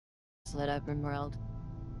Let's let up Rimworld.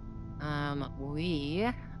 We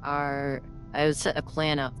are... I would set a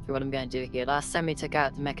plan up for what I'm gonna do here. Last time we took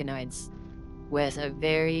out the mechanoids with a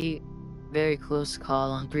very, very close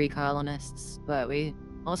call on 3 colonists, but we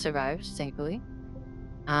all survived, thankfully.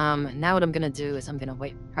 Now what I'm gonna do is I'm gonna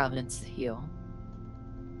wait for Providence to heal.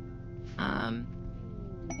 I'm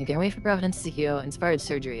gonna wait for Providence to heal. Inspired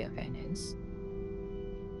surgery, okay, nice.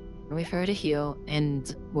 Wait for her to heal,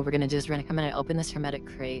 and what we're gonna do is we're gonna come in and open this hermetic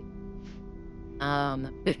crate. I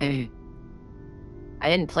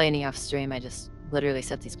didn't play any off stream, I just literally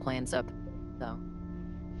set these plans up, so.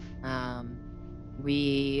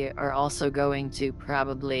 We are also going to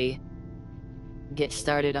probably get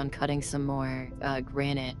started on cutting some more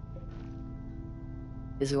granite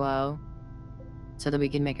as well, so that we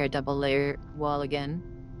can make our double layer wall again.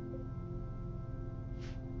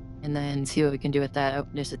 And then see what we can do with that. Oh,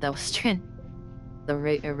 there's a double strand. A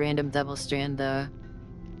random double strand,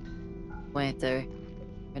 wait there.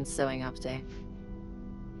 And sewing off day.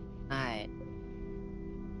 Alright.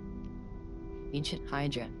 Ancient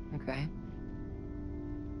Hydra. Okay.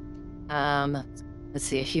 Let's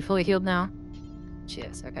see. Is she fully healed now? She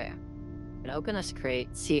is. Okay. I'm gonna open this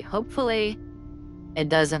crate. See, hopefully it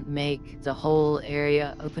doesn't make the whole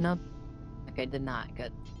area open up. Okay, did not.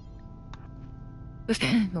 Good.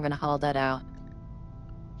 We're gonna haul that out.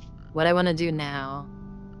 What I want to do now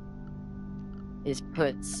is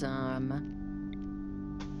put some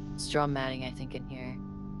straw matting, I think, in here.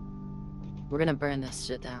 We're gonna burn this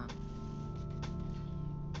shit down.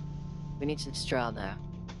 We need some straw, though.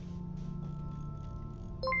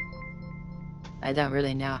 I don't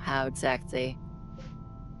really know how exactly.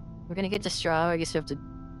 We're gonna get the straw. I guess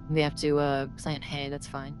we have to plant hay. That's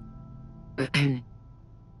fine.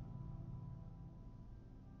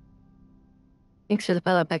 Thanks for the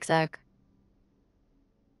fellow Pexac.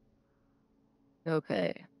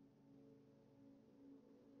 Okay.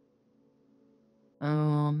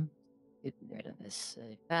 Get rid of this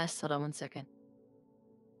fast. Hold on 1 second.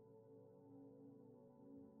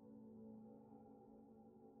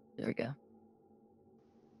 There we go.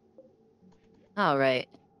 All right.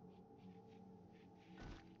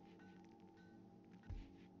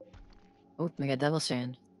 Oh, we got double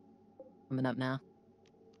strand coming up now.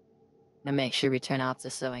 Gonna make sure we turn off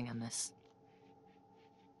the sewing on this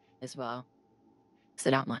as well, because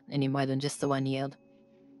I don't want any more than just the 1 yield.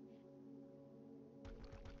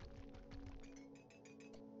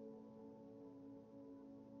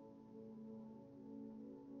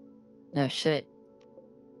 No shit.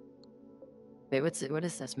 Wait, what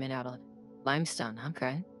is this made out of? Limestone,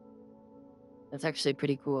 okay. That's actually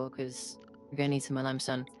pretty cool, because we're gonna need some more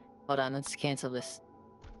limestone. Hold on, let's cancel this.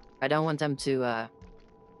 I don't want them to,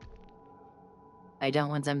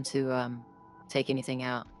 take anything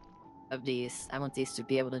out of these. I want these to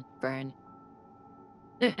be able to burn.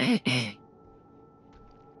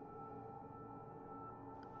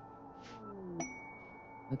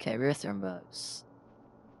 Okay, rear thermos.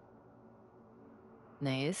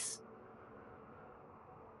 Nice.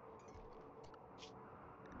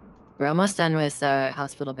 We're almost done with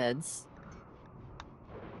hospital beds.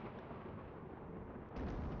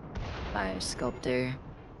 Fire sculptor.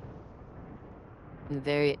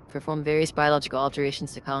 Perform various biological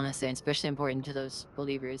alterations to colonists, and especially important to those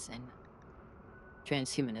believers in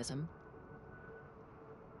transhumanism.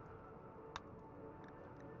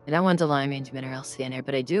 I don't want the lime range mineral scanner,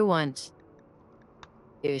 but I do want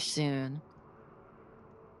here soon.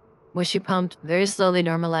 Mushy pumped very slowly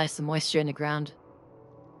normalize the moisture in the ground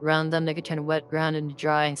around them. They could turn wet ground into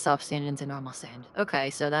dry and soft sand into normal sand. Okay,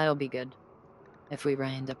 so that'll be good if we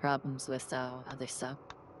run into problems with other stuff.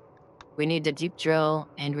 We need the deep drill,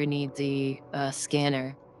 and we need the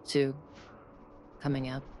scanner, too, coming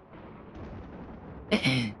up.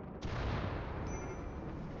 I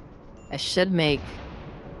should make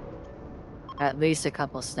at least a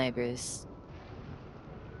couple snipers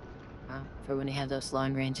for when you have those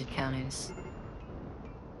long-range encounters.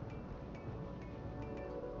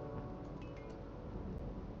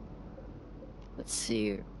 Let's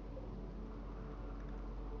see.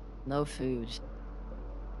 No food.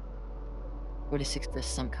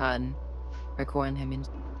 46% cotton. Or corn, I mean.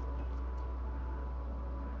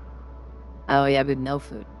 Oh yeah, but no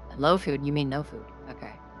food. Low food, you mean no food.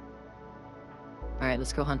 Okay. Alright,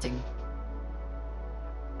 let's go hunting.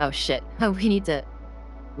 Oh shit. Oh, we need to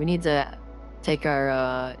take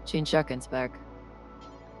our chain shotguns back.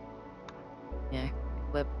 Yeah,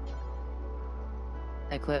 clip.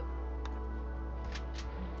 That clip.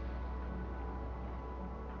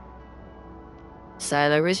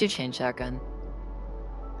 Siler, where's your chain shotgun? .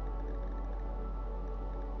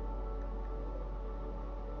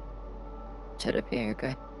 Shut up here,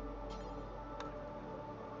 okay?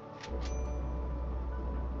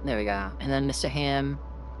 There we go. And then Mr. Ham.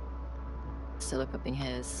 Still equipping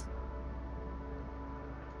his.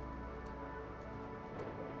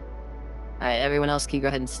 Alright, everyone else can go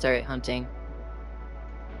ahead and start hunting.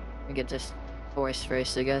 We get this forest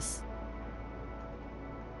first, I guess.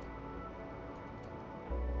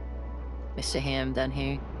 Mr. Ham down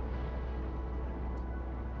here.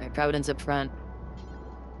 Alright, Providence up front.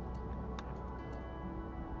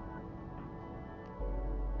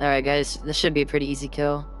 Alright guys, this should be a pretty easy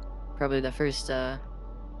kill. Probably the first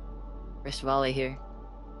volley here.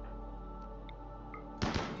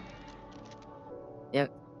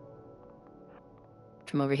 Yep.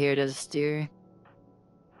 Come over here to the steer.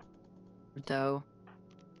 Doe.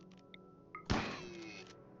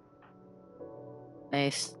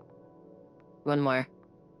 Nice. One more.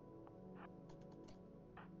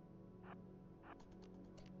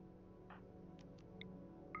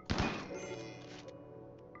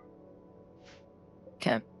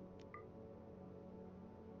 Okay.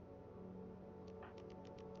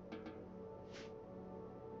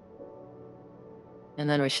 And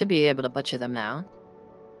then we should be able to butcher them now.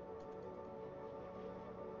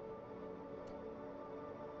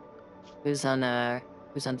 Who's on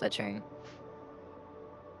butchering?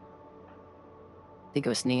 I think it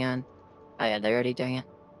was Neon. Oh yeah, they're already doing it.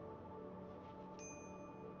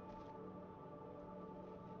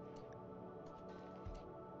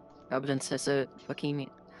 Providence has a fucking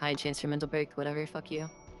high chance for mental break, whatever, fuck you.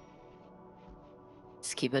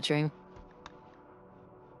 Just keep butchering.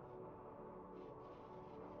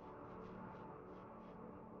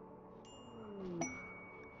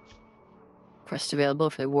 Quest available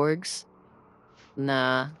for the wargs.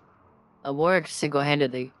 Nah. A warg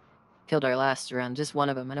single-handedly killed our last round. Just one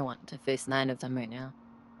of them. I don't want to face 9 of them right now.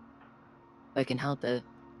 If I can help it.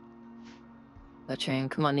 Butchering.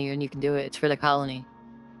 Come on, Neon, you can do it. It's for the colony.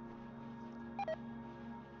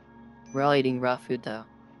 We're all eating raw food, though.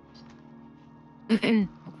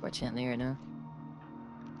 Unfortunately, right now.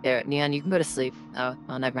 There, Neon, you can go to sleep. Oh,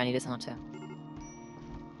 never mind, he doesn't want to.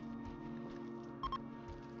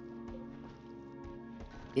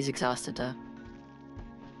 He's exhausted, though.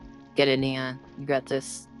 Get it, Neon. You got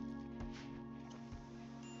this.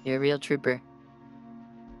 You're a real trooper.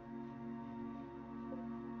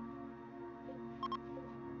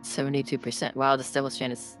 %. Wow, this devil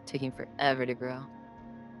strand is taking forever to grow.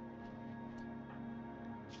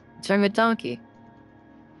 What's wrong with Donkey?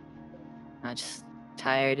 I'm just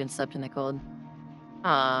tired and slept in the cold.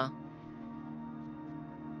 Aww.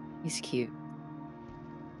 He's cute.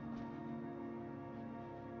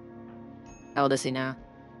 How old is he now?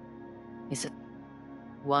 He's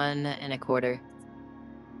 1 1/4.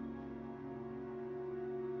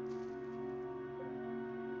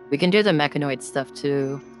 We can do the mechanoid stuff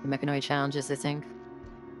too. The mechanoid challenges, I think.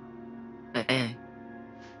 I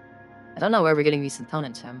don't know where we're getting these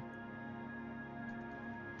components from.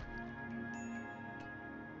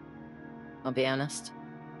 I'll be honest.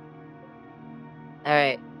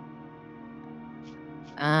 Alright.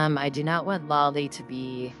 I do not want Lolly to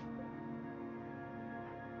be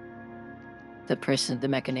the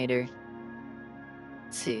mechanator.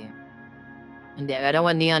 Let's see. And yeah, I don't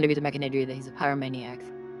want Neon to be the mechanator either. He's a pyromaniac.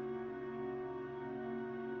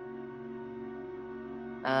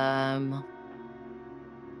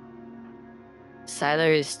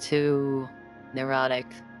 Siler is too neurotic.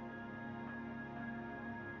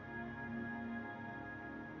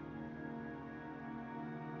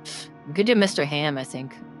 We could do Mr. Ham, I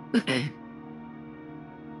think. It's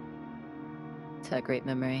a great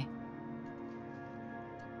memory.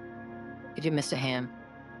 Could do Mr. Ham.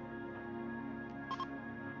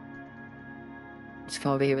 Let's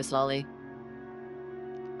come over here with Lolly.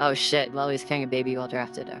 Oh shit, Lolly's carrying a baby while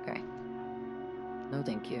drafted. Okay. No,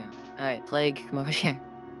 thank you. Alright, Plague, come over here.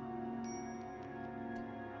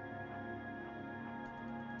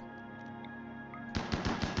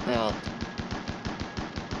 Well,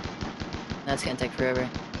 that's gonna take forever.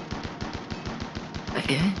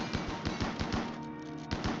 Okay.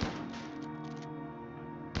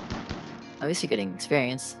 At least you're getting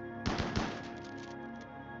experience.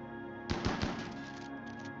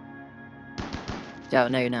 Oh,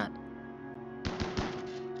 no, you're not.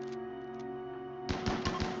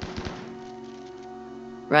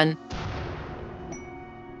 Run.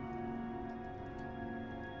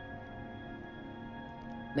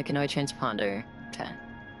 Mechanoid transponder. Okay.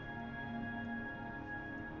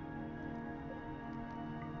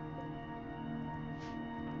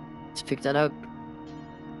 Let's pick that up.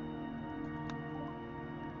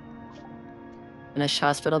 Finish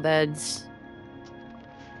hospital beds.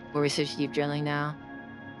 We'll research deep drilling now.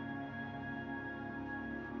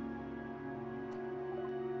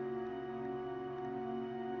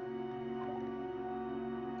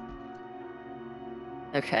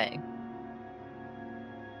 Okay.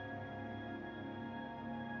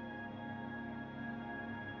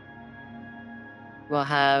 We'll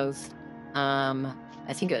have, I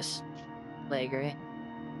think it's plague, right?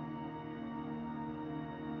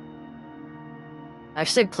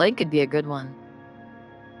 Actually, plague could be a good one.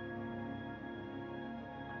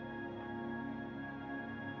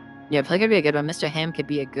 Yeah, plague could be a good one. Mr. Ham could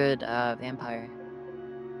be a good vampire.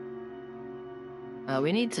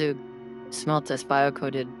 We need to smelt this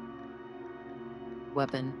bio-coated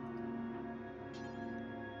weapon.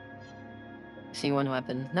 See one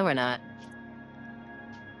weapon. No, we're not.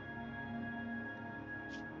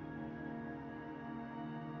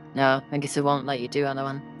 No, I guess it won't let you do on the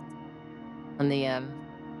one. On the,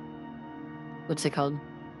 what's it called?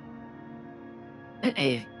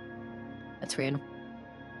 Hey, that's weird.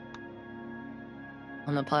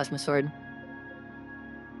 On the plasma sword.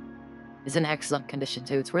 It's in excellent condition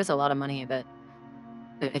too. It's worth a lot of money, but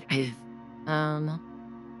yeah,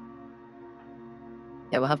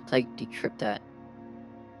 we'll have to like decrypt that.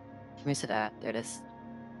 Where's it at? There it is.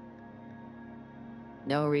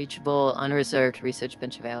 No reachable, unreserved research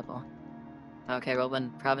bench available. Okay, well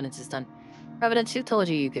when Providence is done. Providence, who told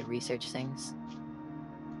you you could research things?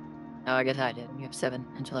 Oh, I guess I did. You have 7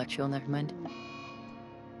 intellectual, never mind.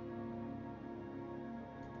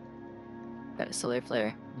 Got a solar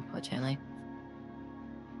flare, unfortunately.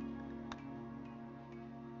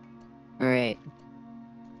 Alright.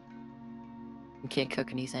 You can't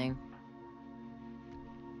cook anything.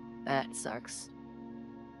 That sucks.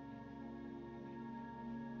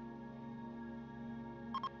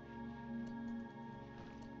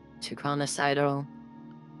 Two colonicidal.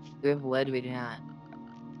 Do we have wood? We do not.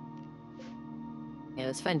 Yeah,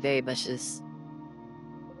 let's find berry bushes.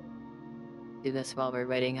 Do this while we're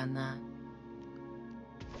waiting on that.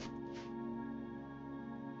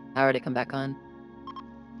 Power to come back on.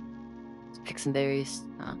 Let's pick some berries.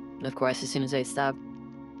 And of course, as soon as I stop.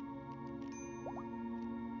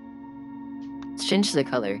 Let's change the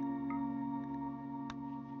color.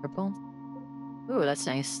 Purple? Ooh, that's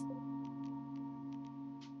nice.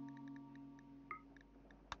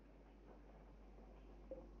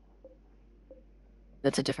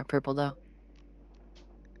 That's a different purple, though.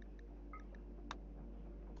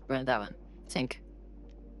 Right, that one. Sink.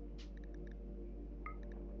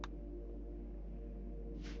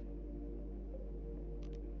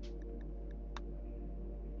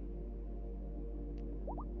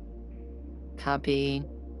 Copy.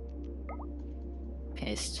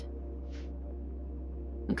 Paste.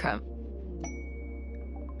 Okay.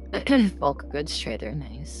 Bulk goods trader,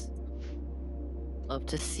 nice. Love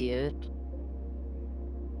to see it.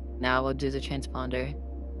 Now we'll do the transponder.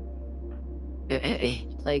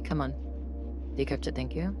 Play, come on. Decrypted,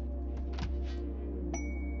 thank you.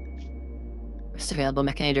 First available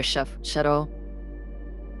Mechanator shuttle.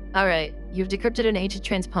 Alright, you've decrypted an ancient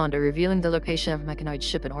transponder revealing the location of a mechanoid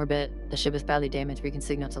ship in orbit. The ship is badly damaged. We can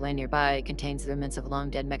signal to land nearby. It contains the remnants of a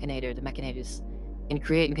long-dead Mechanator. The Mechanators can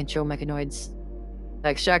create and control mechanoids. By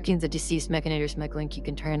extracting the deceased Mechanator's mech link, you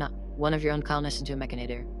can turn one of your own colonists into a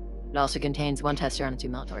Mechanator. It also contains 1 Tester and 2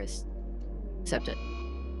 Meltors. Accept it.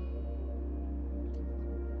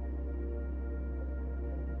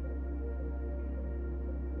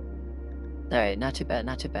 Alright, not too bad,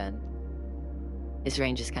 not too bad. His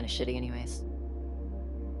range is kind of shitty anyways.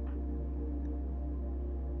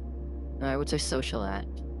 Alright, what's our social at?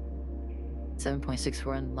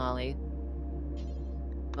 7.64 in Lolly.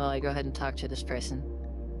 Well, I go ahead and talk to this person.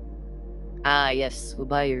 Ah, yes, we'll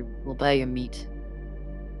buy your meat.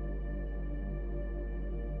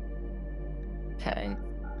 Okay.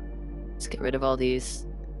 Let's get rid of all these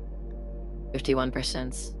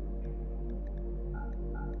 51%.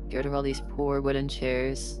 Get rid of all these poor wooden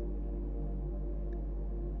chairs.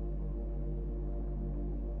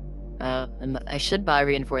 And I should buy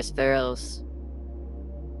reinforced barrels,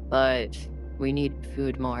 but we need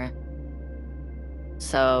food more.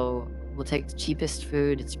 So we'll take the cheapest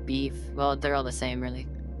food. It's beef. Well, they're all the same, really.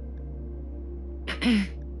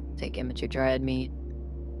 Take immature dried meat.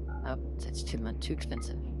 Oh, that's too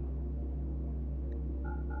expensive.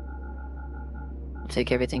 We'll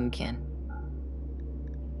take everything we can.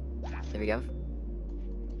 There we go.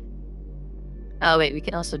 Oh wait, we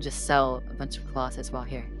can also just sell a bunch of cloth as well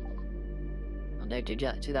here. Oh no, do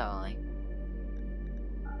that, Ollie.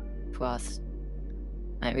 Cloth.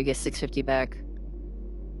 Alright, we get 650 back.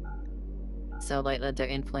 Sell light leather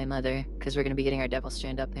and flame leather, because we're gonna be getting our devil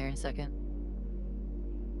strand up there in a second.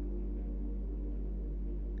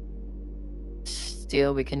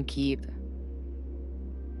 steel we can keep.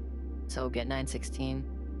 So we'll get 916.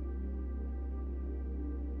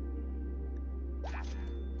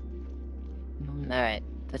 Alright,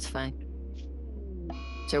 that's fine.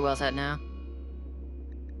 Sir, well's that now?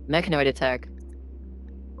 Mechanoid attack.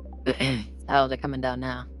 Oh, they're coming down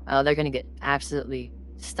now. Oh, they're gonna get absolutely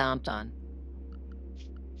stomped on.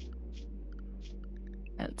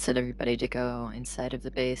 Let's set everybody to go inside of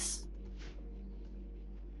the base.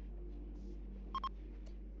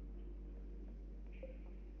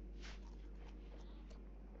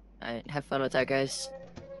 Alright, have fun with that, guys.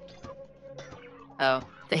 Oh,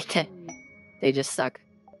 they just suck.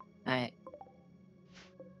 Alright.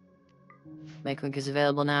 Mech link is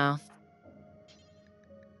available now.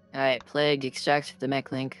 Alright, Plague, extract the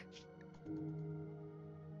mech link.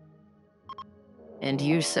 And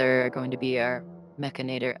you, sir, are going to be our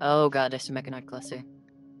mechanator. Oh god, there's a mechanoid cluster.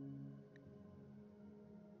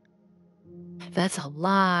 That's a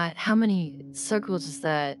lot. How many circles is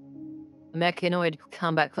that? A mechanoid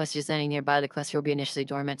combat cluster standing nearby the cluster will be initially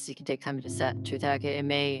dormant, so you can take time to attack it. It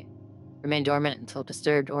may remain dormant until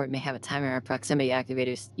disturbed, or it may have a timer or proximity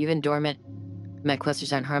activators. Even dormant mech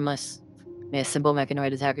clusters aren't harmless. May assemble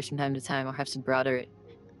mechanoid attackers from time to time, or have some broader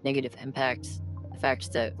negative impacts. Effects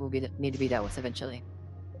that will need to be dealt with eventually.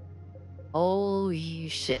 Holy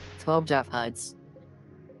shit, 12 drop HUDs.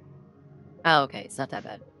 Oh, okay, it's not that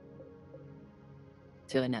bad.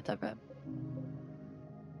 It's really not that bad.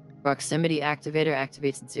 Proximity activator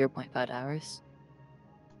activates in 0.5 hours.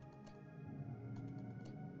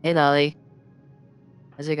 Hey, Lolly.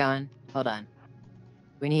 How's it going? Hold on.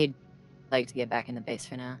 We need, like, to get back in the base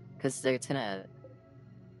for now. Because it's gonna...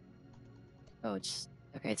 Oh, it's...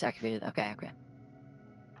 Okay, it's activated. Okay.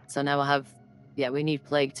 So now we'll have... Yeah, we need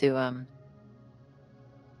Plague to,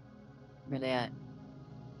 Where they at?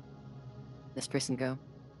 This person go.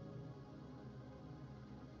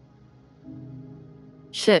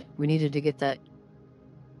 Shit, we needed to get that...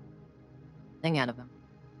 thing out of him.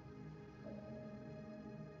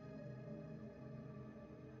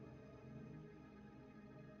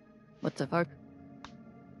 What the fuck?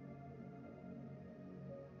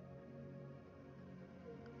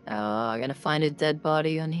 Oh, I gotta find a dead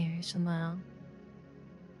body on here somehow.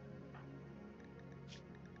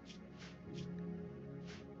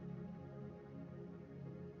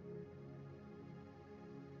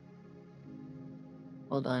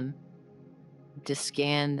 Hold on. To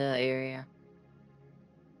scan the area.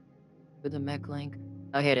 With the mech link.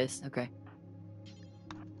 Oh, here it is. Okay.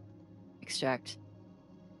 Extract.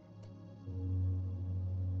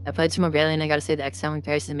 I played some more Bailey and I gotta say the XL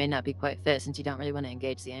comparison may not be quite fit since you don't really want to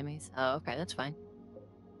engage the enemies. Oh, okay, that's fine.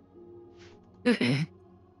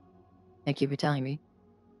 Thank you for telling me.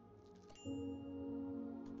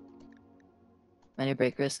 Minor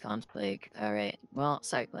break risk comms Plague. Alright. Well,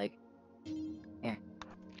 sorry, Plague. Here.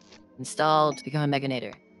 Installed to become a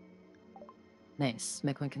Mechanator. Nice.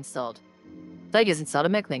 Mechlink installed. Plague has installed a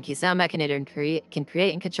Mechlink. He's now a Mechanator and can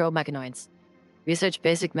create and control mechanoids. Research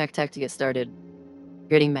basic mech tech to get started.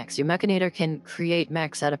 Creating mechs. Your Mechanator can create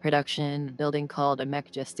mechs out of production, building called a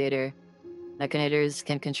mech gestator. Mechanators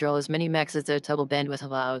can control as many mechs as their total bandwidth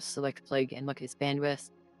allows. Select Plague and look at his bandwidth.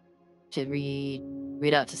 Should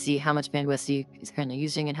read out to see how much bandwidth he is currently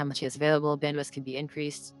using and how much he has available. Bandwidth can be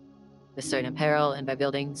increased with certain apparel and by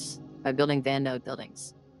building van node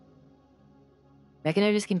buildings.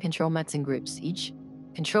 Mechanators can control mechs in groups. Each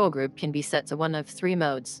control group can be set to one of three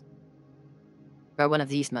modes, or one of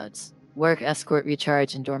these modes: work, escort,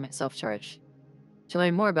 recharge, and dormant self-charge. To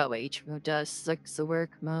learn more about what each mode does, select the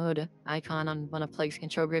work mode icon on one of Plague's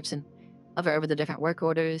control groups and hover over the different work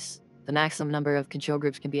orders. The maximum number of control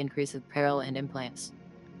groups can be increased with apparel and implants.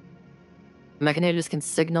 Mechanators can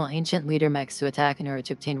signal ancient leader mechs to attack in order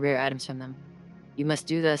to obtain rare items from them. You must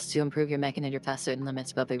do this to improve your Mechanator past certain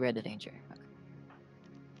limits above the rate of danger. Okay.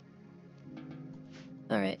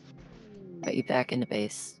 Alright. Put you back into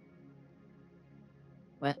base.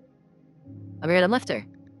 What? I'm here to lifter.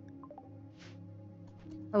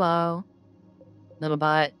 Hello. Little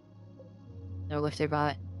bot. No lifter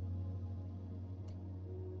bot.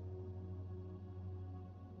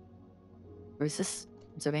 Where's this?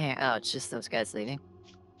 It's over here. Oh, it's just those guys leaving.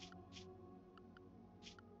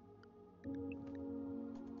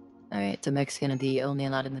 Alright, the mech's gonna be only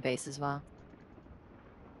allowed in the base as well.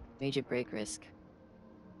 Major break risk.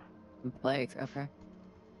 Plague, okay.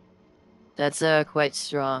 That's quite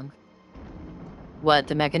strong. What,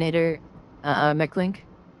 the Mechanator Mechlink?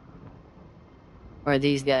 Or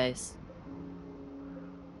these guys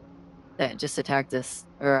that just attacked us,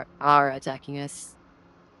 or are attacking us?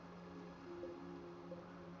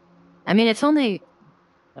 I mean, it's only...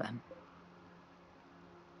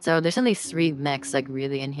 So there's only 3 mechs, like,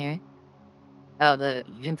 really in here. Oh, the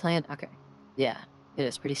implant? Okay. Yeah, it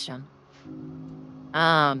is pretty strong.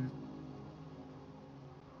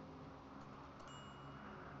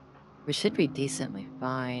 We should be decently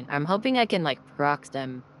fine. I'm hoping I can, like, proc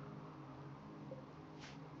them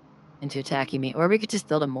into attacking me. Or we could just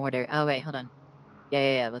build a mortar. Oh, wait, hold on.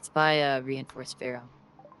 Yeah. Let's buy a reinforced pharaoh.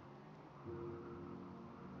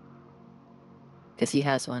 Because he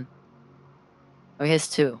has one. Oh, he has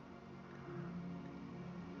 2.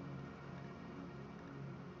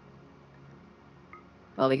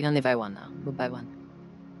 Well, we can only buy 1, though. We'll buy 1.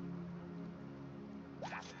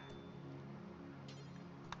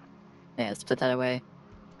 Yeah, let's put that away.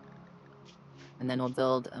 And then we'll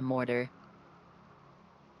build a mortar.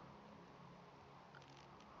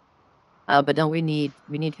 But don't we need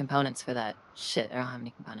components for that. Shit, I don't have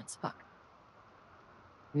any components. Fuck.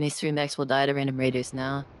 And these 3 mechs will die to random raiders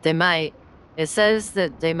now. They might. It says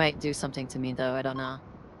that they might do something to me, though. I don't know.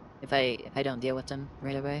 If I don't deal with them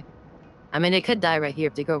right away. I mean, they could die right here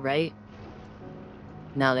if they go right.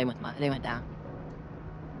 No, they went down.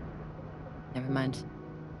 Never mind.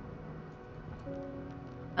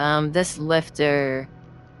 This lifter.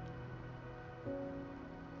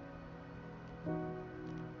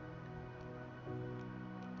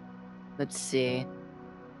 Let's see.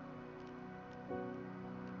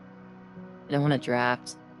 I don't want to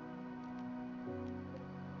draft.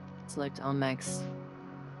 Select all mechs.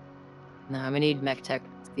 No, we need mech tech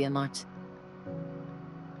to be unlocked.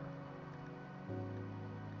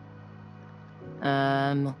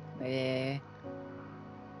 Wait.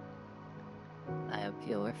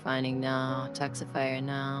 Biofuel we're finding now. Toxifier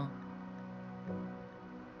now.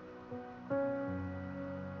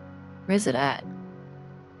 Where's it at?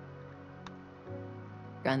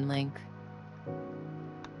 Gun link.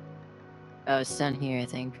 Oh, it's down here, I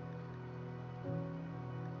think.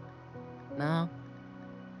 No?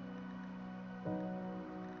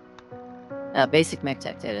 Basic mech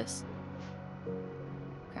tech, it is.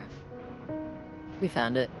 Okay. We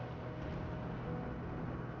found it.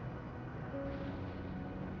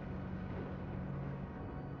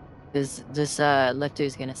 This lifter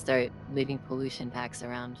is gonna start leaving pollution packs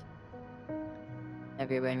around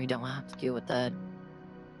everywhere, and we don't want to have to deal with that.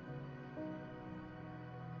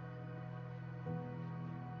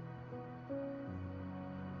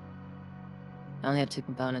 I only have 2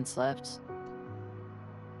 components left.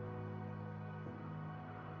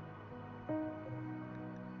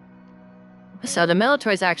 So the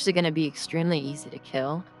Minotaur is actually going to be extremely easy to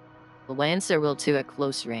kill. The Lancer will too at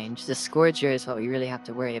close range. The Scourger is what we really have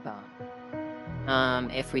to worry about.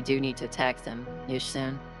 If we do need to attack them ish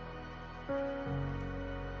soon.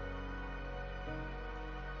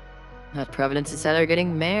 Providence and Seth are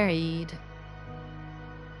getting married.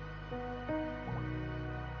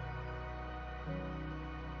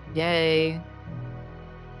 Yay.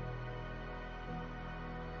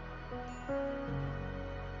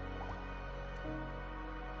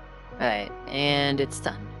 Alright, and it's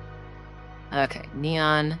done. Okay,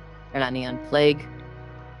 Neon, or not Neon, Plague.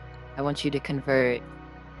 I want you to convert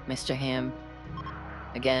Mr. Ham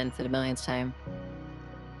again for the millionth time.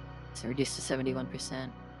 So reduced to 71%.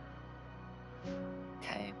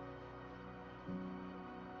 Okay.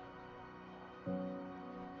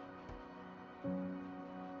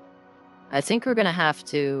 I think we're gonna have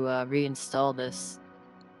to reinstall this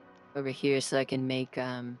over here so I can make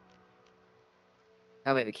oh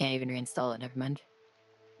wait, we can't even reinstall it, never mind.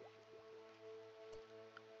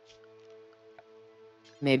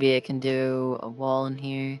 Maybe I can do a wall in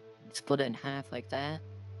here, split it in half like that.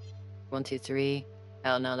 1, 2, 3.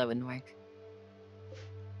 Oh no, that wouldn't work.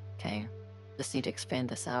 Okay. Just need to expand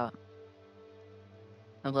this out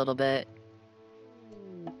a little bit.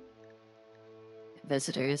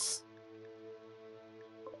 Visitors.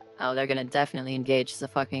 Oh, they're gonna definitely engage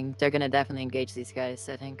they're gonna definitely engage these guys,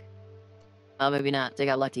 I think. Oh, maybe not. They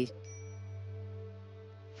got lucky.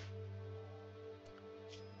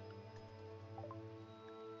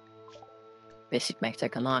 Basic mech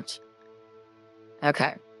tech unlocked.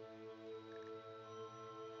 Okay.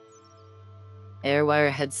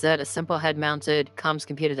 Airwire headset, a simple head-mounted comms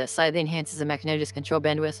computer that slightly enhances the mechanitor's control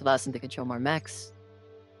bandwidth, allows them to control more mechs.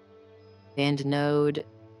 Band node.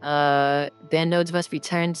 Band nodes must be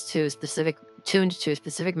tuned to a specific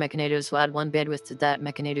mechanators. Will add 1 bandwidth to that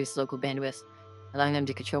mechanator's local bandwidth, allowing them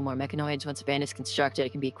to control more mechanoids. Once a band is constructed,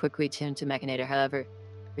 it can be quickly tuned to mechanator. However,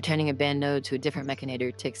 returning a band node to a different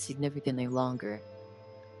mechanator takes significantly longer.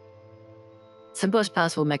 Simplest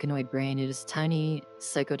possible mechanoid brain. It is a tiny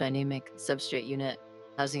psychodynamic substrate unit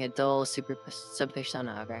housing a dull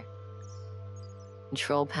subfiction. Okay.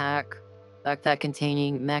 Control pack. Backpack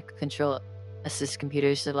containing mech control assist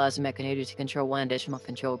computers that allows the mechanator to control one additional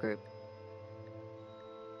control group.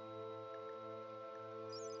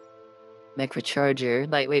 Mech recharger.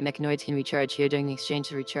 Lightweight mechanoids can recharge here. During the exchange,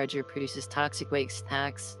 the recharger produces toxic waste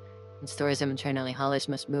packs and stores them internally. Haulers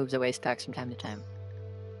must move the waste packs from time to time.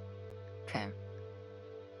 Okay.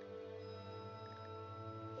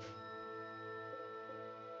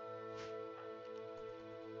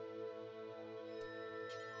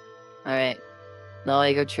 Alright.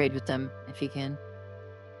 Lolly, go trade with them if you can.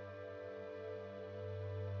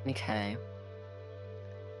 Okay.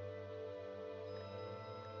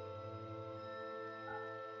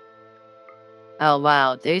 Oh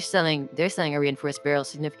wow, they're selling a reinforced barrel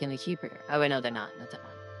significantly cheaper. Oh wait, no, they're not. No, they're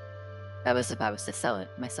not. That was if I was to sell it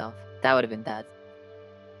myself. That would have been bad.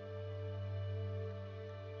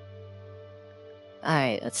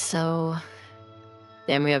 Alright, let's sell.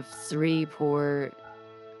 Then we have 3 poor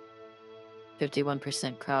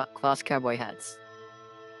 51% cloth cowboy hats.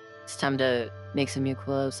 It's time to make some new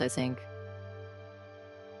clothes, I think.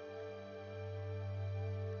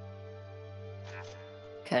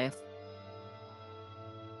 Okay.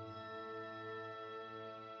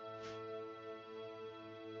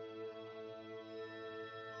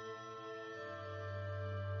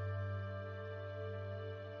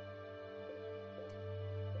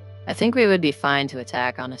 I think we would be fine to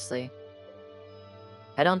attack, honestly.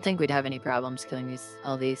 I don't think we'd have any problems killing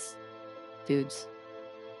all these dudes.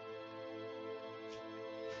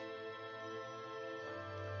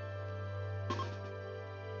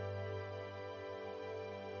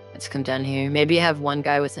 Let's come down here. Maybe have one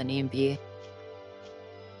guy with an EMP.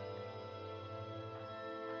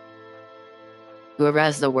 Whoever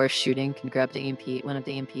has the worst shooting can grab the EMP, one of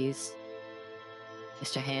the EMPs.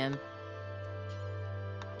 Mr. Ham.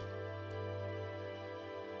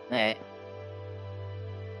 Alright.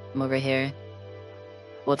 I'm over here.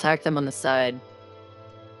 We'll attack them on the side.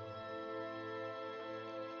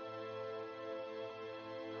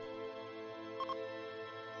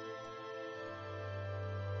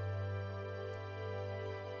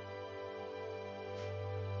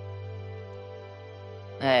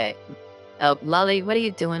 Alright. Oh, Lolly, what are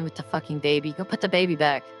you doing with the fucking baby? Go put the baby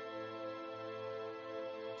back.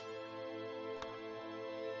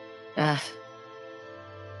 Ugh.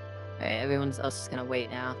 Alright, everyone else is gonna wait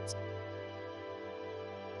now.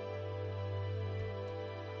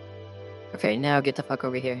 Okay, now get the fuck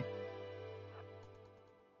over here.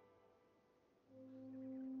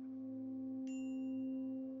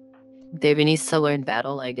 David needs to learn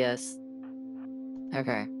battle, I guess.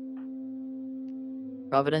 Okay.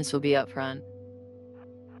 Providence will be up front.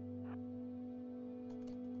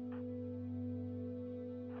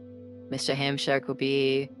 Mr. Hamshark will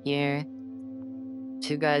be here.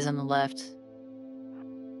 2 guys on the left.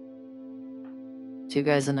 2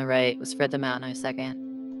 guys on the right. We'll spread them out in a second.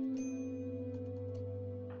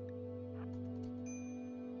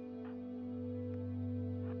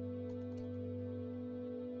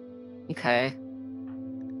 Okay.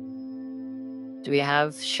 Do we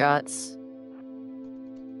have shots?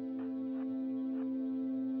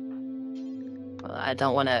 Well, I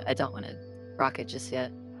don't wanna rocket just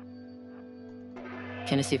yet.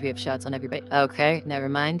 Can I see if we have shots on everybody? Okay, never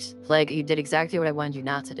mind. Plague, you did exactly what I wanted you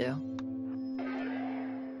not to do.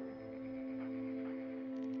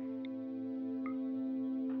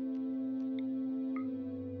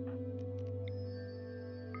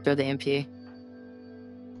 Throw the MP.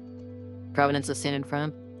 Providence will stand in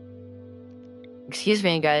front. Excuse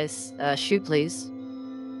me, guys. Shoot, please.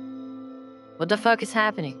 What the fuck is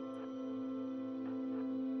happening?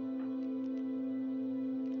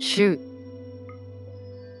 Shoot.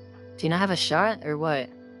 Do you not have a shot, or what?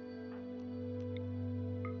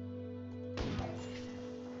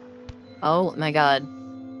 Oh my god.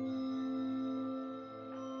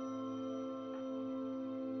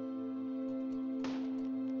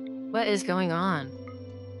 What is going on?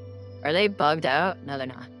 Are they bugged out? No, they're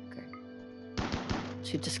not. Okay.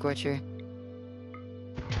 Shoot the Scorcher.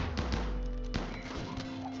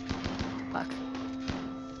 Fuck.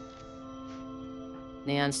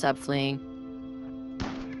 Neon, stop fleeing.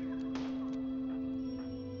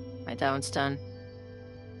 Right, that one's done.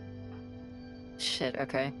 Shit,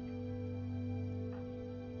 okay.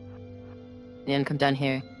 Neon, come down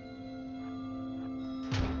here.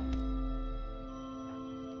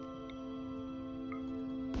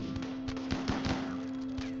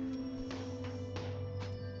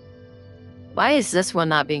 Why is this one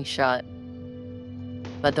not being shot?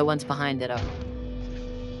 But the ones behind it are.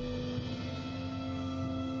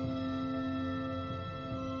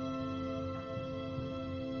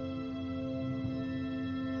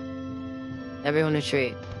 Everyone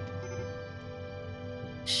retreat.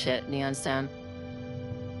 Shit, neon's down.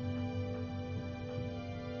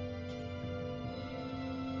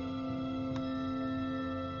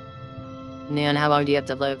 Neon, how long do you have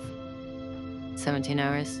to live? 17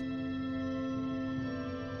 hours.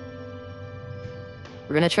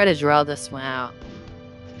 We're gonna try to draw this one out.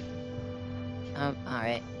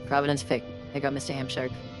 Alright. Providence pick up Mr.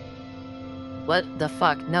 Hamshark. What the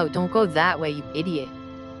fuck? No, don't go that way, you idiot.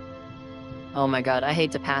 Oh my god, I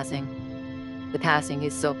hate the passing. The passing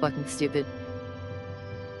is so fucking stupid.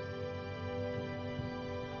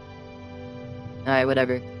 Alright,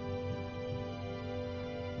 whatever.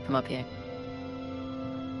 Come up here.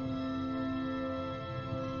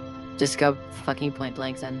 Just go fucking point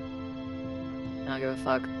blank then. I don't give a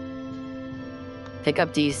fuck. Pick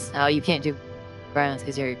up these. Oh, you can't do violence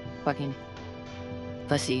because you're fucking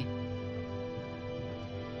pussy.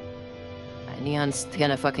 Right, Neon's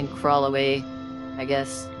gonna fucking crawl away, I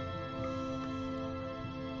guess.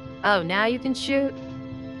 Oh, now you can shoot?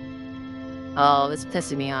 Oh, it's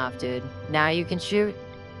pissing me off, dude. Now you can shoot?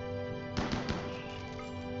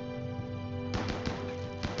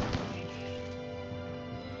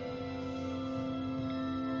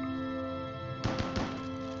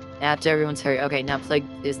 After everyone's hurt. Okay, now Plague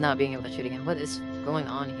is not being able to shoot again. What is going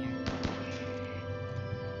on here?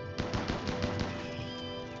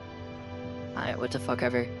 Alright, what the fuck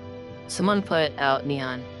ever. Someone put out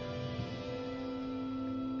Neon.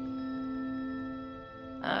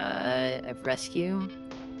 Rescue?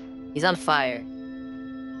 He's on fire.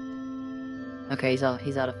 Okay, he's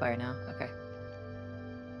out of fire now. Okay.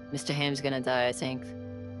 Mr. Ham's gonna die, I think.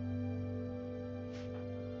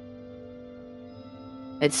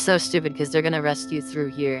 It's so stupid because they're gonna rescue through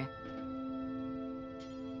here.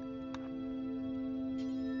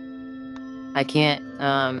 I can't,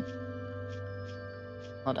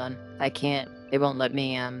 hold on. I can't, they won't let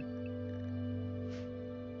me,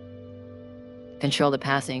 control the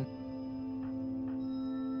passing.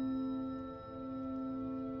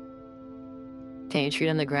 Can you treat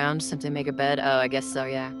on the ground? Simply make a bed? Oh, I guess so,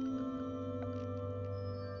 yeah.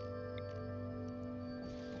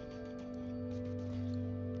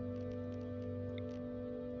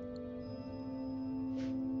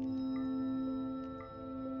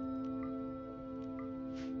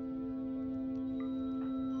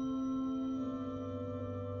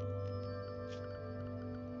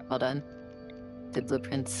 Hold on. The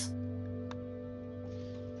blueprints.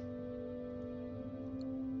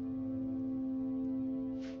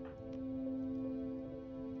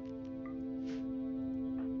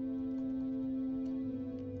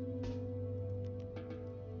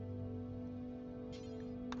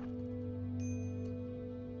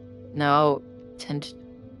 No.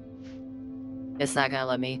 It's not gonna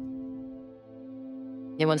let me.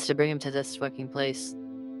 He wants to bring him to this fucking place.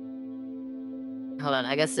 Hold on,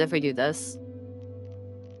 I guess if we do this...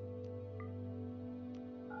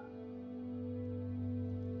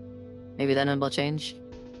 maybe then it will change.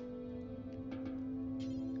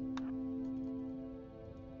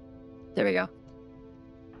 There we go.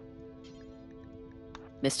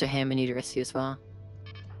 Mr. Ham, I need to rescue as well.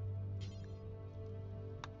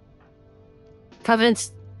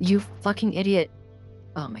 Providence, you fucking idiot.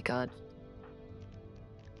 Oh my god.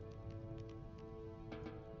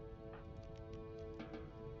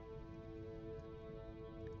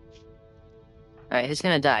 Alright, who's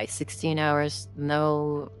gonna die? 16 hours,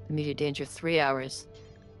 no immediate danger, 3 hours.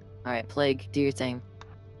 Alright, Plague, do your thing.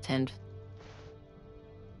 Tend.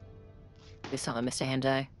 Please don't let Mr. Ham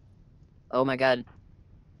die. Oh my god.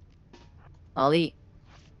 Ollie.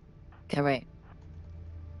 Get away.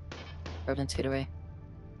 Providence, get away.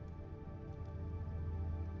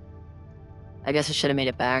 I guess I should have made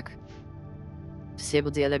it back.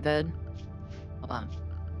 Disabled the other bed. Hold on.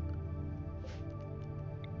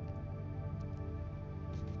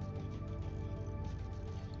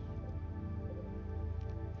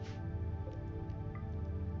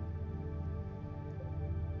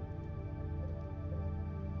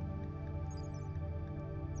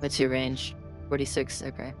 What's your range? 46,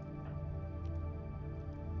 okay.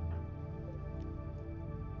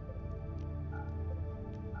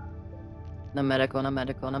 No medical, no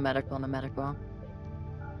medical, no medical, no medical.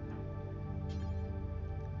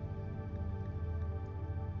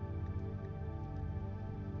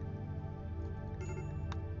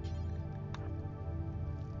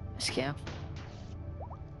 Scam.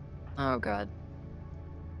 Oh god.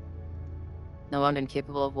 No one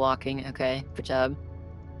incapable of walking, okay, good job.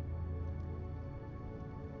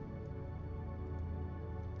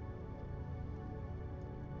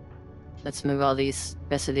 Let's move all these,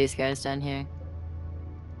 rest of these guys down here.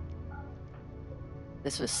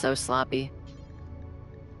 This was so sloppy.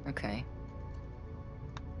 Okay.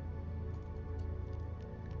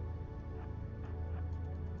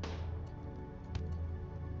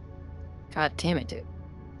 God damn it, dude.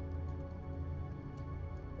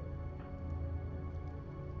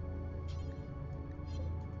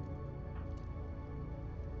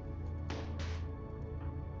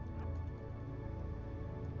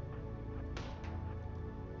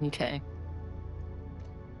 Okay.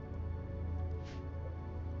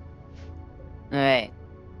 Alright.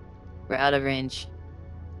 We're out of range.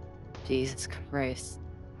 Jesus Christ.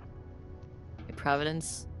 Okay,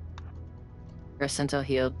 Providence. Rest until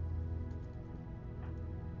healed.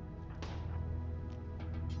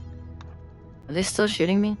 Are they still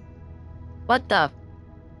shooting me? What the?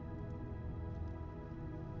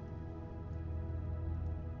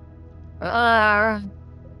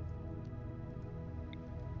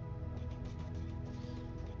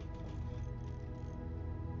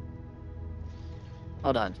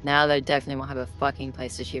 Hold on. Now they definitely won't have a fucking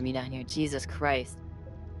place to shoot me down here. Jesus Christ.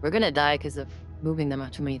 We're gonna die because of moving them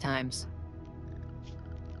up too many times.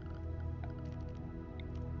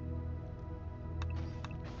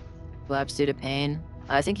 Collapse due to pain.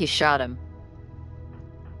 I think he shot him.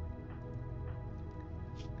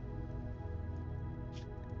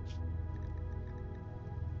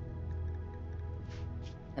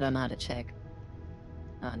 I don't know how to check.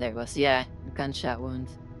 Oh, there it was. Yeah, gunshot wound.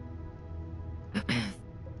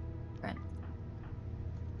 Right.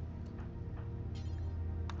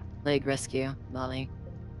 Leg rescue, lolly.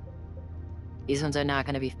 These ones are not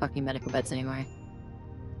gonna be fucking medical beds anymore.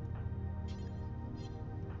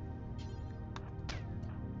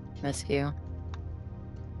 Rescue.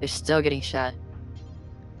 They're still getting shot.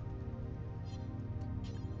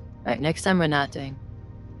 Alright, next time we're not doing...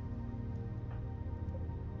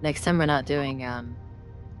 Next time we're not doing,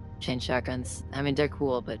 chain shotguns. I mean, they're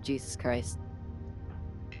cool, but Jesus Christ.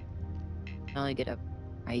 I only get up.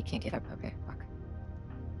 Oh, you can't get up. Okay, fuck.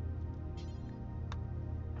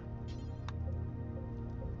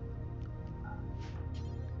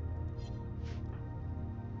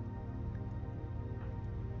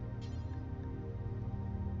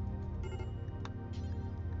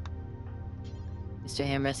 Mr.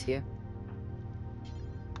 Ham, rescue.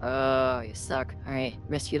 Oh, you suck. Alright,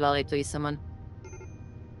 rescue lolly, please, someone.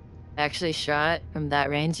 Actually shot from that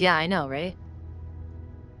range? Yeah, I know, right?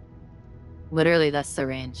 Literally, that's the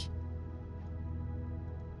range.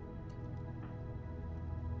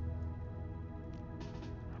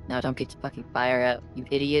 No, don't get the fucking fire out, you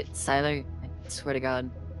idiot. Siler, I swear to God.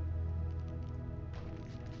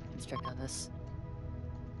 Let's check on this.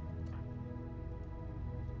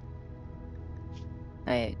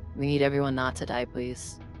 Alright, we need everyone not to die,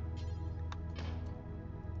 please.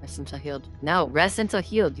 Rest until healed. No, rest until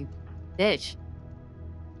healed, you bitch.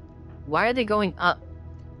 Why are they going up?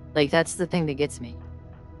 Like, that's the thing that gets me.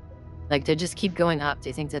 Like, they just keep going up.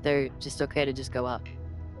 They think that they're just okay to just go up.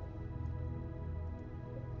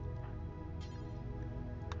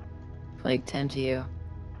 Plague 10 to you.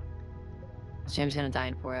 James gonna die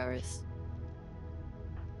in 4 hours.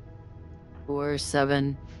 4,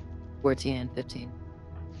 7, 14, and 15.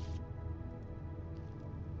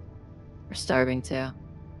 We're starving too.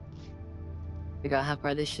 We got how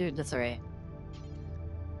far they shoot? That's alright.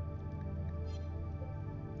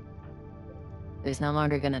 There's no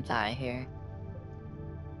longer gonna die here.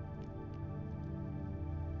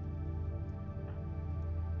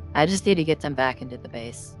 I just need to get them back into the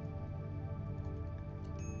base.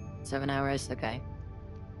 7 hours? Okay.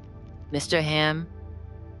 Mr. Ham.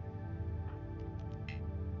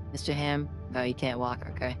 Mr. Ham. No, you can't walk.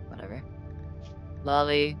 Okay, whatever.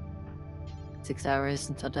 Lolly. 6 hours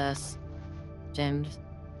until death. James.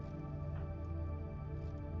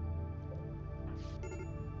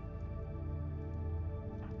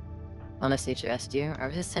 Honestly, to rest you. I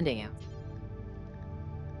was just sending you.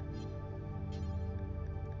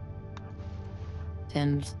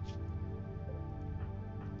 Tens.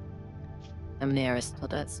 How many hours till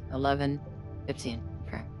death? 11, 15.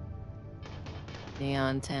 Okay.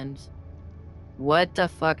 Neon 10s. What the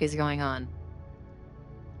fuck is going on?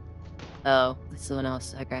 Oh, it's someone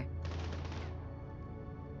else. Okay.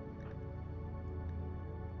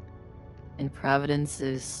 And Providence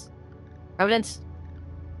is... Providence!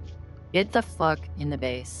 Get the fuck in the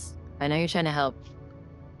base. I know you're trying to help,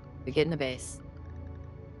 but get in the base.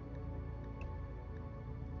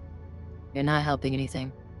 You're not helping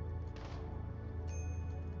anything.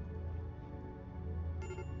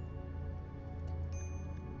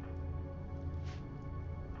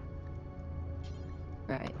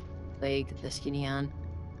 Right. Plague, the skinny on.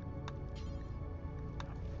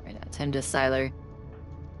 Right, attend to Siler.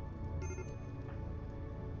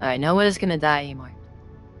 Alright, no one is gonna die anymore.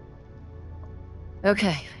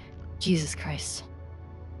 Okay. Jesus Christ.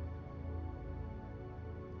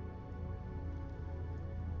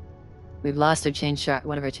 We've lost our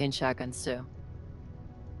one of our chain shotguns too.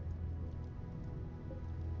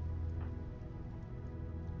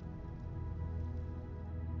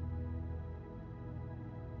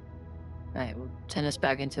 Alright, we'll turn us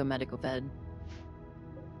back into a medical bed.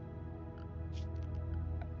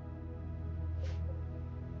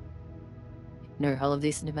 Ignore all of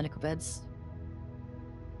these into medical beds.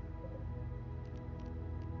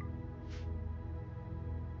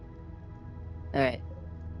 Alright.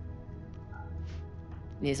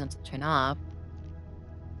 These ones will turn off.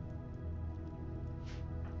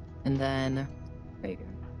 And then... Right here.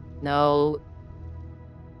 No.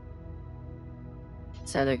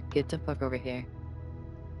 Tyler, get the fuck over here.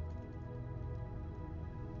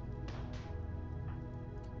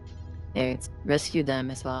 There, rescue them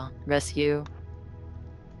as well. Rescue.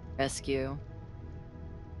 Rescue.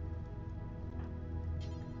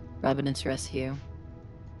 Providence rescue.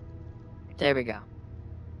 There we go.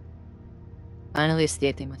 Finally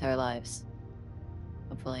escaping with our lives.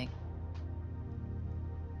 Hopefully.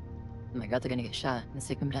 Oh my god, they're gonna get shot unless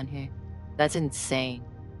they come down here. That's insane.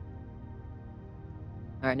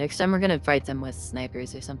 Alright, next time we're gonna fight them with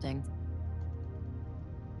snipers or something.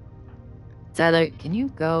 Tyler, can you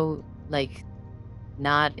go, like,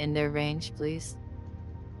 not in their range, please?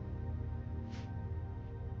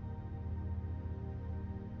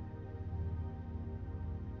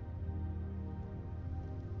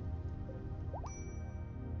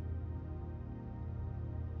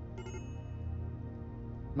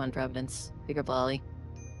 Come on, Providence. Pick up Lolly.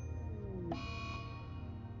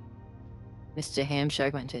 Mr.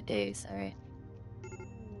 Hamshark went to a daze. Alright.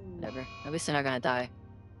 Whatever. At least they're not gonna die.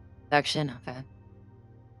 Infection? Okay.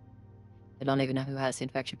 I don't even know who has the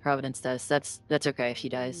infection. Providence does. That's okay if she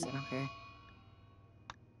dies. I don't care.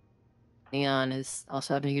 Leon is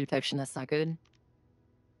also having a infection. That's not good.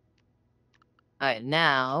 Alright,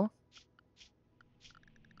 now...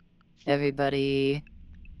 everybody...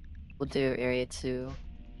 will do Area 2.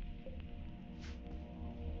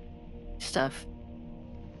 Stuff.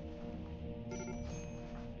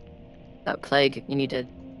 That plague, you need to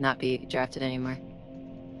not be drafted anymore.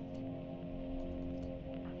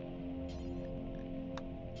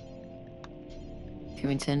 Can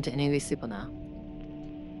we tend to any of these people now?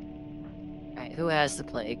 Alright, who has the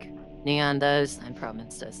plague? Neon does, and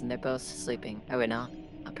Providence does, and they're both sleeping. Oh wait, no.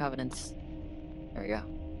 Not Providence. There we go.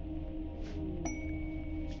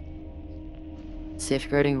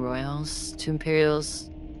 Safeguarding Royals, 2 Imperials.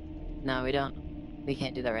 No, we don't. We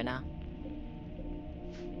can't do that right now.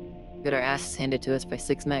 We got our asses handed to us by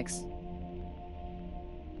 6 mechs.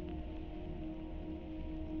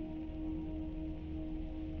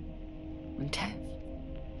 I'm 10.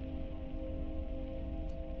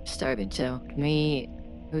 Starving, Joe. Can we...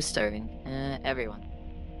 Who's starving? Everyone.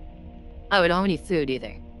 Oh, we don't have any food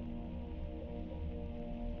either.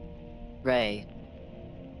 Right.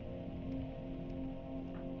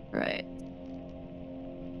 Right.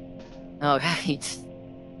 Oh, right.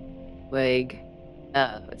 Wig.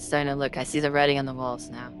 It's starting to look. I see the writing on the walls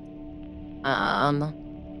now.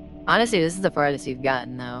 Honestly, this is the farthest we've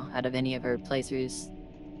gotten, though, out of any of our playthroughs.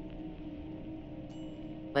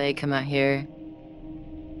 Wig, come out here.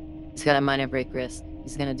 He's got a minor break wrist.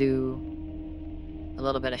 He's gonna do a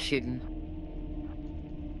little bit of shooting.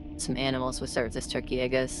 Some animals. We'll start with this turkey, I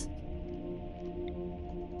guess.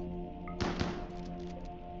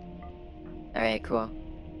 Alright, cool.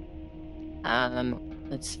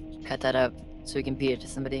 Let's cut that up so we can feed it to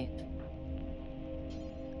somebody.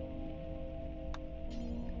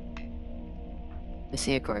 I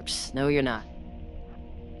see a corpse. No, you're not.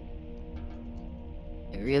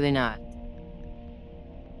 You're really not.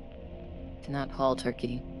 Cannot haul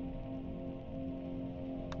turkey.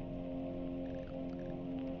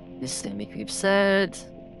 This is gonna make me upset.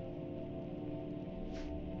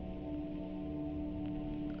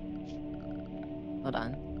 Hold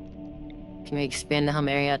on. Can we expand the home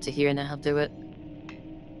area out to here and then help do it?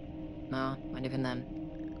 No, not even then.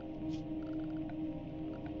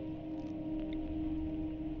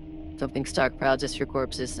 Dumping stockpile just for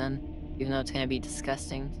corpses then, even though it's gonna be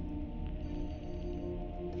disgusting.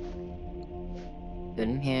 Good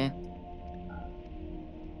in here.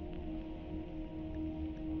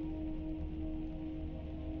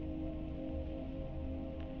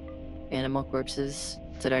 Animal corpses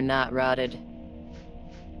that are not rotted.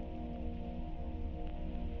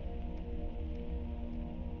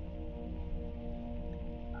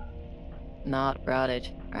 Not rotted.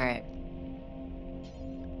 Alright.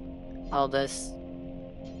 All this.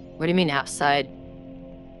 What do you mean outside?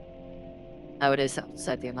 Oh, it is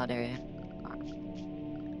outside the allowed area.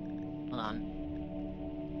 Hold on.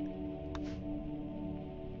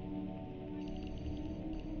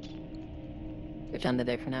 Go down to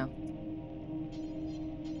there for now.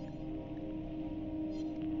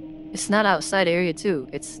 It's not outside area 2.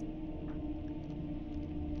 It's...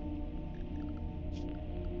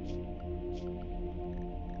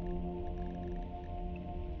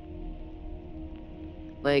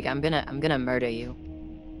 Like, I'm gonna murder you.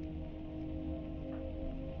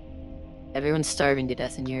 Everyone's starving to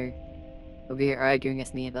death and you're over here arguing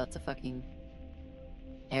with me about the fucking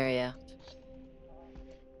area.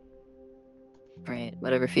 Right,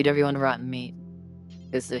 whatever. Feed everyone rotten meat.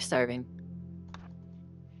 Because they're starving.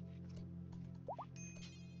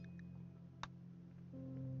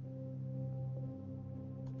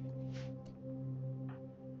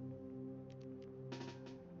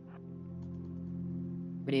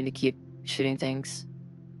 We need to keep shooting things.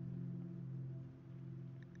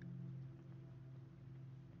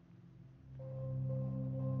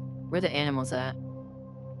 Where are the animals at?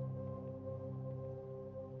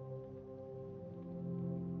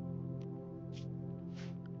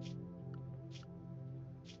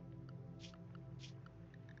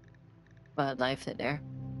 Wildlife there.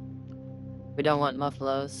 We don't want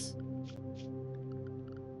buffaloes.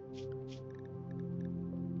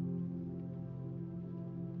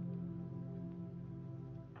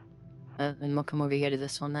 And we'll come over here to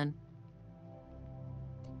this one then.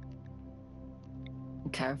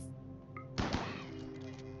 Okay.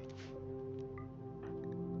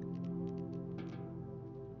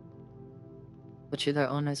 Butcher their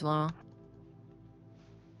own as well.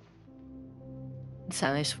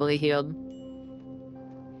 Sally's fully healed.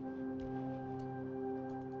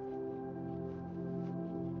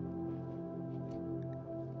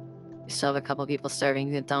 We still have a couple people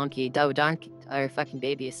starving. The donkey. Oh, donkey. Our fucking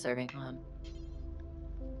baby is starving. Hold on.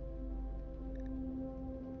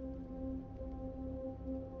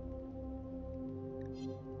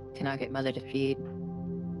 Cannot get mother to feed.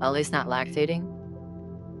 Ollie's not lactating.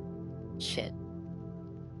 Shit.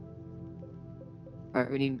 Or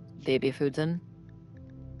we need baby food then.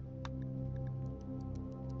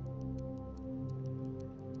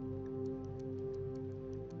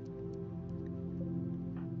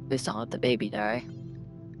 Please don't let the baby die.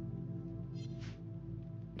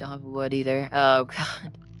 Don't have wood either. Oh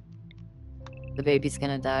god. The baby's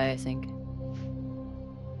gonna die, I think.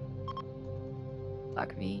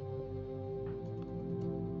 Fuck me.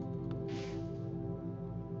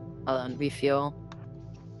 Hold on, refuel.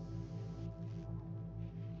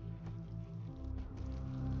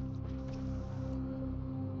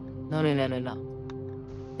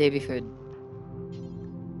 No. Baby food.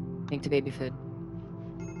 Make the baby food.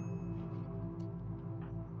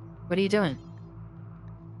 What are you doing?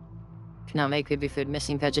 Cannot make baby food.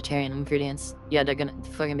 Missing vegetarian ingredients. Yeah, the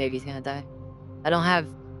fucking baby's gonna die. I don't have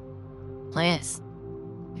plants.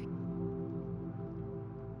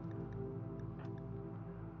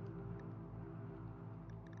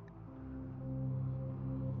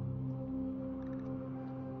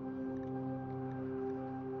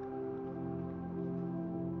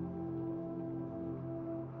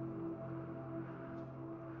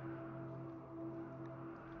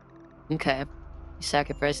 Okay.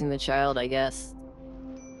 Sacrificing the child, I guess.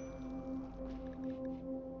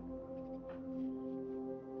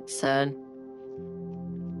 Sad.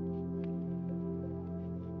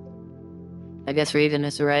 I guess Raven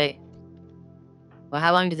is right. Well,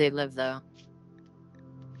 how long do they live, though?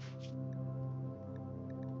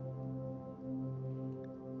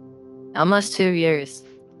 Almost 2 years.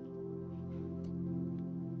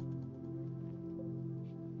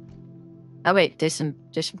 Oh wait, there's some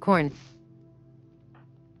corn.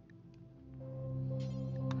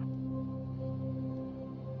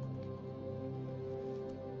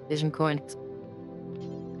 There's some corn.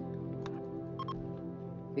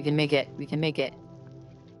 We can make it. We can make it.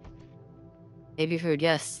 Baby food,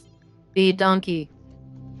 yes. Feed donkey.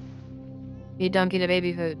 Feed donkey the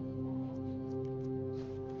baby food.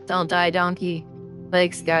 Don't die, donkey.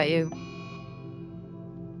 Plague's got you.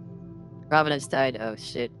 Providence died. Oh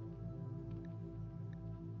shit.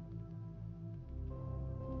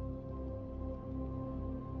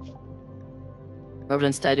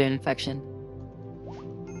 Providence died of an infection.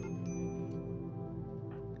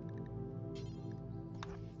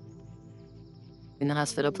 In the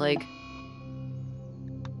hospital plague.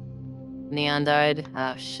 Neon died.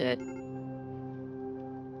 Oh shit.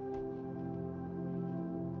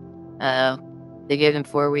 Uh-oh. They gave him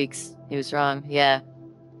 4 weeks. He was wrong. Yeah.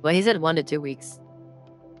 Well, he said 1 to 2 weeks.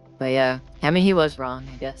 But yeah, I mean, he was wrong,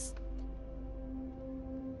 I guess.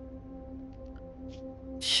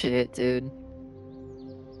 Shit, dude.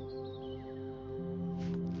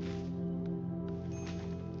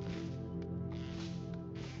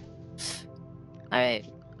 Alright.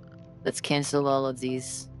 Let's cancel all of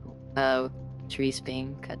these trees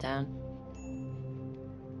being cut down.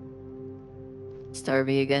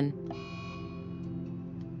 Starving again.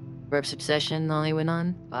 Corpse obsession only went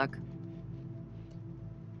on. Fuck.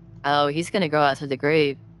 Oh, he's gonna go out to the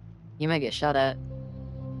grave. He might get shot at.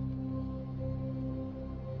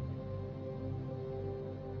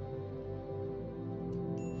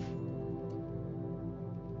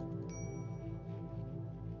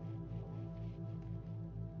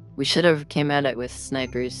 We should have came at it with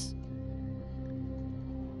snipers.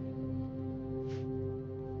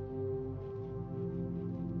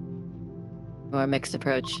 Or a mixed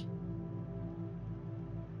approach.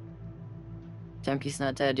 Junkie's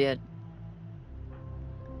not dead yet.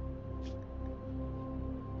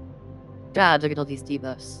 God, look at all these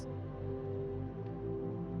debuffs.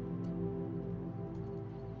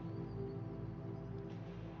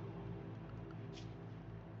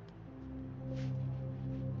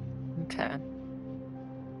 Okay.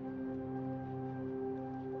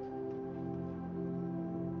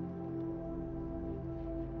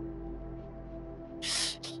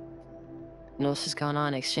 What else is going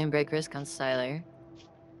on? Extreme break risk on Siler.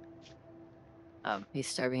 Oh, he's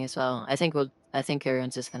starving as well. I think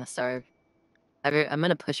everyone's just gonna starve. I'm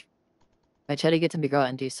gonna push. I try to get them to go out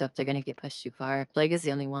and do stuff, they're gonna get pushed too far. Plague is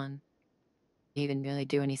the only one. He didn't really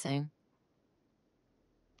do anything.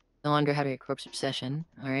 No longer have a corpse obsession.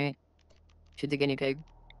 Alright. Shoot the guinea pig.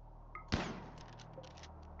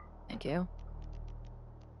 Thank you.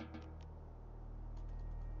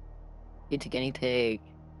 Shoot the guinea pig.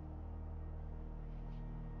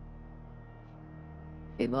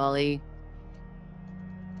 Big lolly.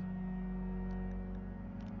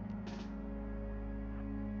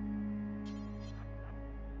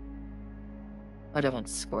 I don't want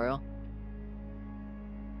squirrel.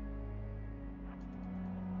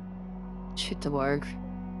 Shoot the warg.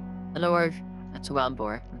 Hello, warg. That's a wild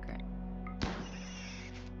boar. Okay.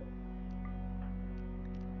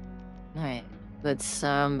 Alright. Let's,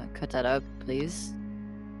 cut that up, please.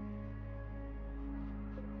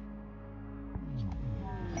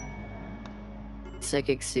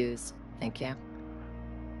 Psychic soothe. Thank you.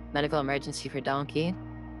 Medical emergency for donkey.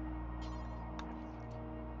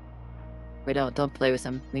 Wait, don't play with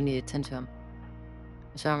him. We need to tend to him.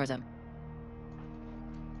 What's wrong with him?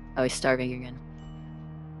 Oh, he's starving again.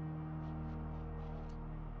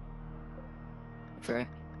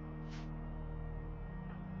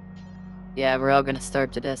 Yeah, we're all gonna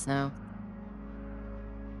starve to death now.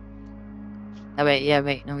 Oh wait, yeah,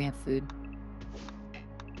 wait, no, we have food.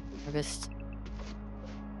 Harvest.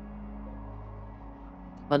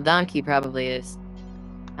 Well, donkey probably is.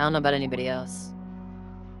 I don't know about anybody else.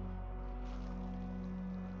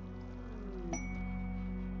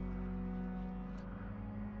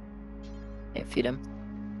 Yeah, feed him.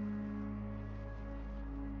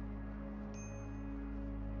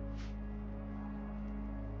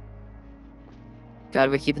 God,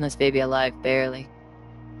 we're keeping this baby alive, barely.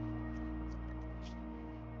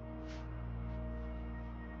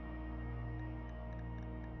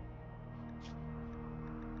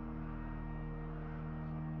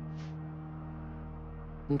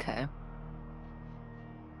 Okay.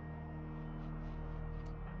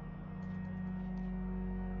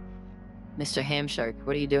 Mr. Hamshark,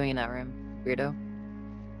 what are you doing in that room, weirdo?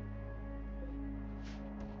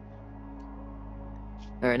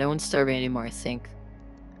 Alright, no one's starving anymore, I think.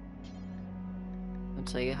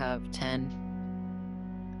 Until you have 10.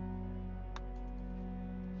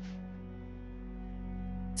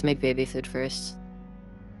 Let's make baby food first.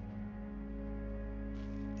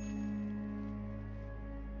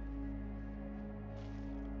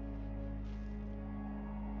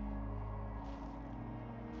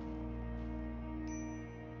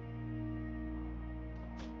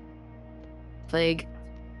 Plague,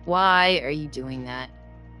 why are you doing that?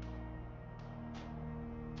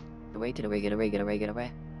 Get away, get away, get away, get away, get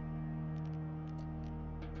away.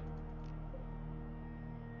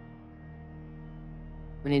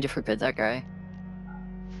 We need to forbid that guy.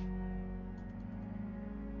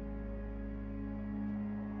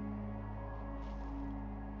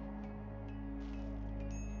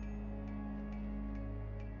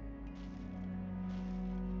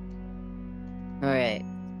 Alright.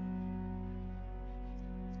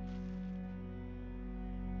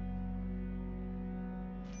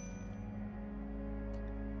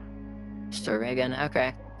 Starving again,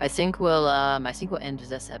 okay. I think we'll end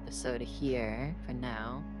this episode here for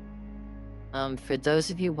now. For those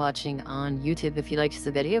of you watching on YouTube, if you liked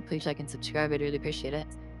the video, please like and subscribe. I'd really appreciate it.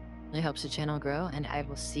 It really helps the channel grow, and I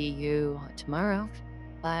will see you tomorrow.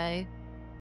 Bye.